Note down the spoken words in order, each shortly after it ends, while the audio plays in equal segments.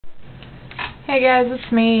Hey guys,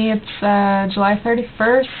 it's me. It's July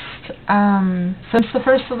 31st. Since the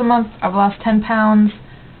first of the month, I've lost 10 pounds,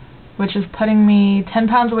 which is putting me 10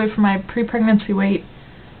 pounds away from my pre-pregnancy weight,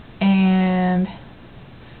 and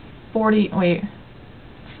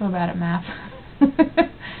so bad at math.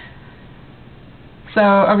 So,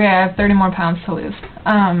 okay, I have 30 more pounds to lose,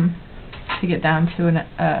 to get down to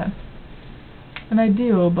an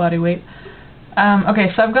ideal body weight.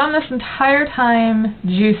 Okay, so I've gone this entire time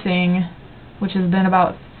juicing, which has been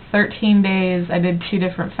about 13 days. I did 2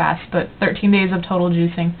 different fasts, but 13 days of total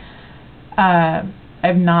juicing.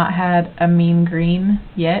 I've not had a mean green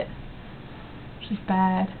yet, which is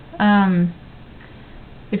bad.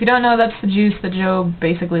 If you don't know, that's the juice that Joe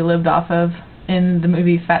basically lived off of in the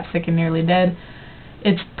movie Fat, Sick, and Nearly Dead.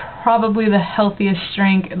 It's probably the healthiest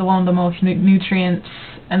drink, the one with the most nutrients,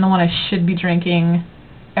 and the one I should be drinking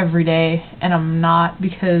every day, and I'm not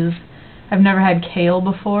because I've never had kale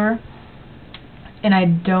before. And I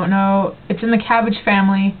don't know, it's in the cabbage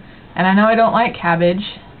family, and I know I don't like cabbage,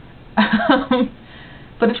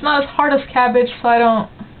 but it's not as hard as cabbage, so I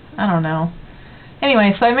don't know.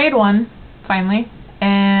 Anyway, so I made one, finally,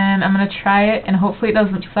 and I'm going to try it, and hopefully it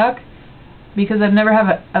doesn't suck, because I've never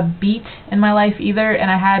had a beet in my life either,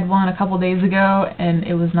 and I had one a couple days ago, and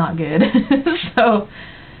it was not good. So,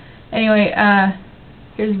 anyway,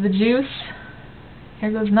 here's the juice.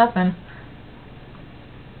 Here goes nothing.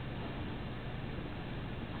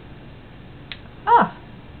 Ah,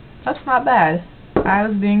 that's not bad. I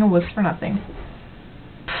was being a wuss for nothing.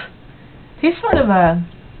 Tastes sort of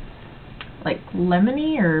like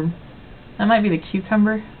lemony, or that might be the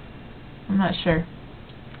cucumber. I'm not sure.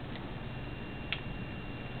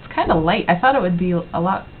 It's kind of light. I thought it would be a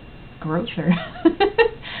lot grosser.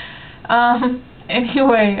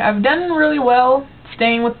 Anyway, I've done really well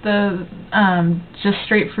staying with the just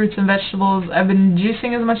straight fruits and vegetables. I've been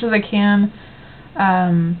juicing as much as I can.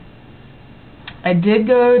 I did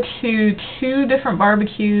go to 2 different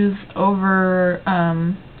barbecues over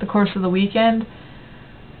the course of the weekend,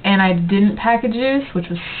 and I didn't pack a juice, which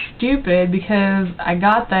was stupid because I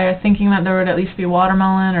got there thinking that there would at least be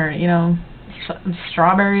watermelon or, you know,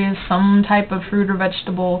 strawberries, some type of fruit or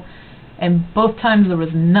vegetable, and both times there was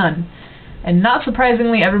none. And not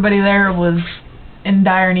surprisingly, everybody there was in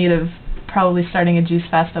dire need of probably starting a juice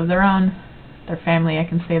fast of their own. Their family, I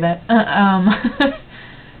can say that.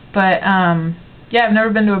 But yeah, I've never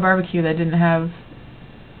been to a barbecue that didn't have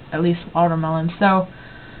at least watermelon. So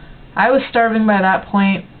I was starving by that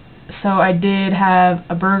point, so I did have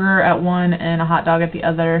a burger at one and a hot dog at the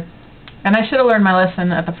other. And I should have learned my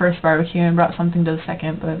lesson at the first barbecue and brought something to the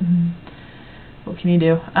second, but what can you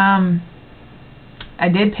do? I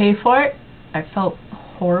did pay for it. I felt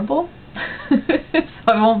horrible, so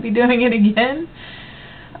I won't be doing it again.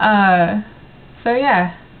 So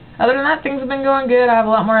yeah, other than that, things have been going good. I have a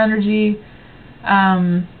lot more energy.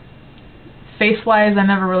 Face-wise, I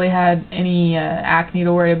never really had any acne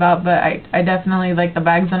to worry about, but I definitely, like, the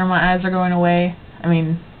bags under my eyes are going away. I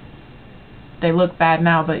mean, they look bad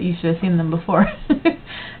now, but you should have seen them before.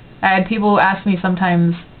 I had people ask me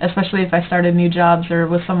sometimes, especially if I started new jobs or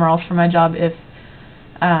was somewhere else for my job, if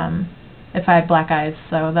I had black eyes,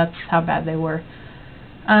 so that's how bad they were.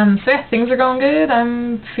 So yeah, things are going good.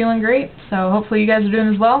 I'm feeling great, so hopefully you guys are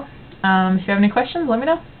doing as well. If you have any questions, let me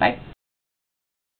know. Bye.